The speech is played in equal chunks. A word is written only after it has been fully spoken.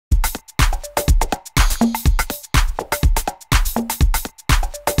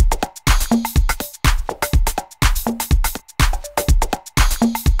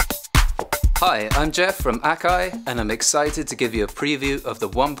Hi, I'm Jeff from Akai, and I'm excited to give you a preview of the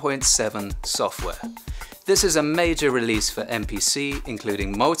 1.7 software. This is a major release for MPC,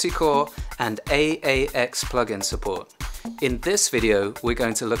 including multi-core and AAX plugin support. In this video, we're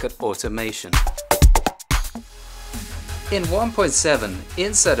going to look at automation. In 1.7,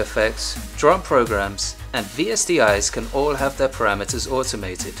 insert effects, drum programs, and VSDIs can all have their parameters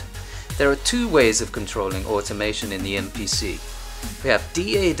automated. There are two ways of controlling automation in the MPC. We have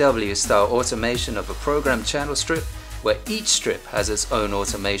DAW style automation of a program channel strip, where each strip has its own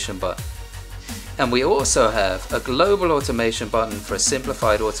automation button. And we also have a global automation button for a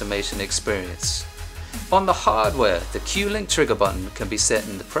simplified automation experience. On the hardware, the Q-Link trigger button can be set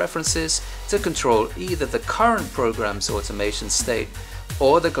in the preferences to control either the current program's automation state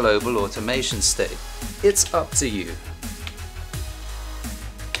or the global automation state. It's up to you.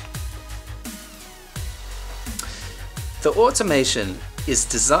 The automation is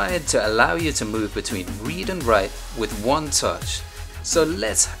designed to allow you to move between read and write with one touch. So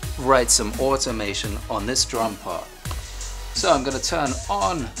let's write some automation on this drum part. So I'm going to turn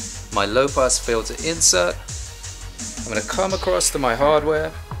on my low pass filter insert. I'm going to come across to my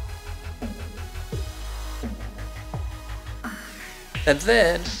hardware. And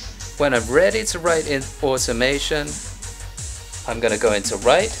then when I'm ready to write in automation, I'm going to go into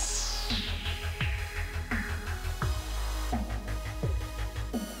write.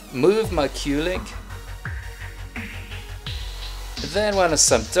 Move my Q-Link. Then once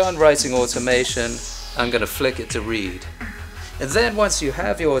I'm done writing automation, I'm going to flick it to read. And then once you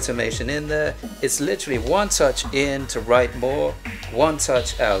have your automation in there, it's literally one touch in to write more, one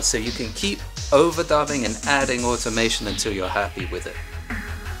touch out. So you can keep overdubbing and adding automation until you're happy with it.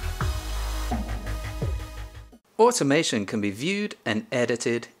 Automation can be viewed and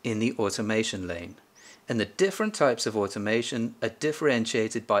edited in the automation lane. And the different types of automation are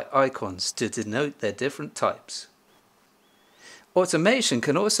differentiated by icons to denote their different types. Automation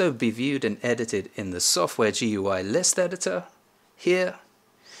can also be viewed and edited in the software GUI list editor, here,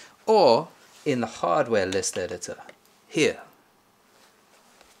 or in the hardware list editor, here.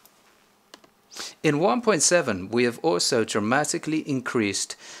 In 1.7, we have also dramatically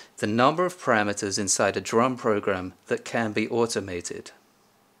increased the number of parameters inside a drum program that can be automated.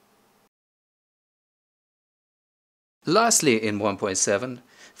 Lastly, in 1.7,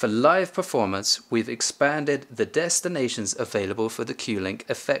 for live performance, we've expanded the destinations available for the Q-Link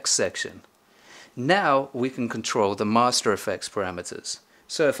effects section. Now we can control the master effects parameters.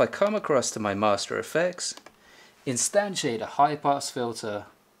 So if I come across to my master effects, instantiate a high pass filter,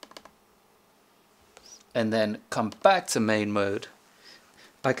 and then come back to main mode,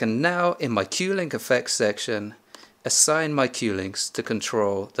 I can now, in my Q-Link effects section, assign my Q-Links to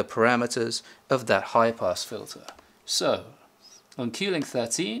control the parameters of that high pass filter. So, on Q-Link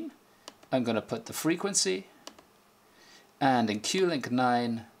 13, I'm going to put the frequency, and in Q-Link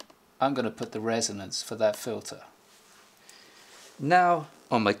 9, I'm going to put the resonance for that filter. Now,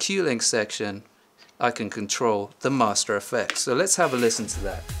 on my Q-Link section, I can control the master effects. So let's have a listen to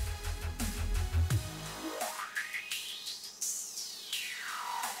that.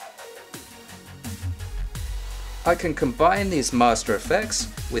 I can combine these master effects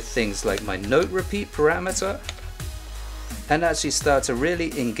with things like my note repeat parameter, and actually start to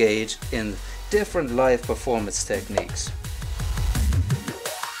really engage in different live performance techniques.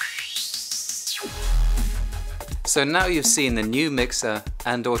 So now you've seen the new mixer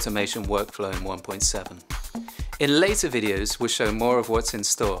and automation workflow in 1.7. In later videos, we'll show more of what's in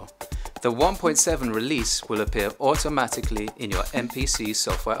store. The 1.7 release will appear automatically in your MPC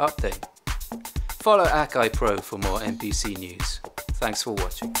software update. Follow Akai Pro for more MPC news. Thanks for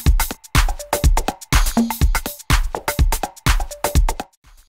watching.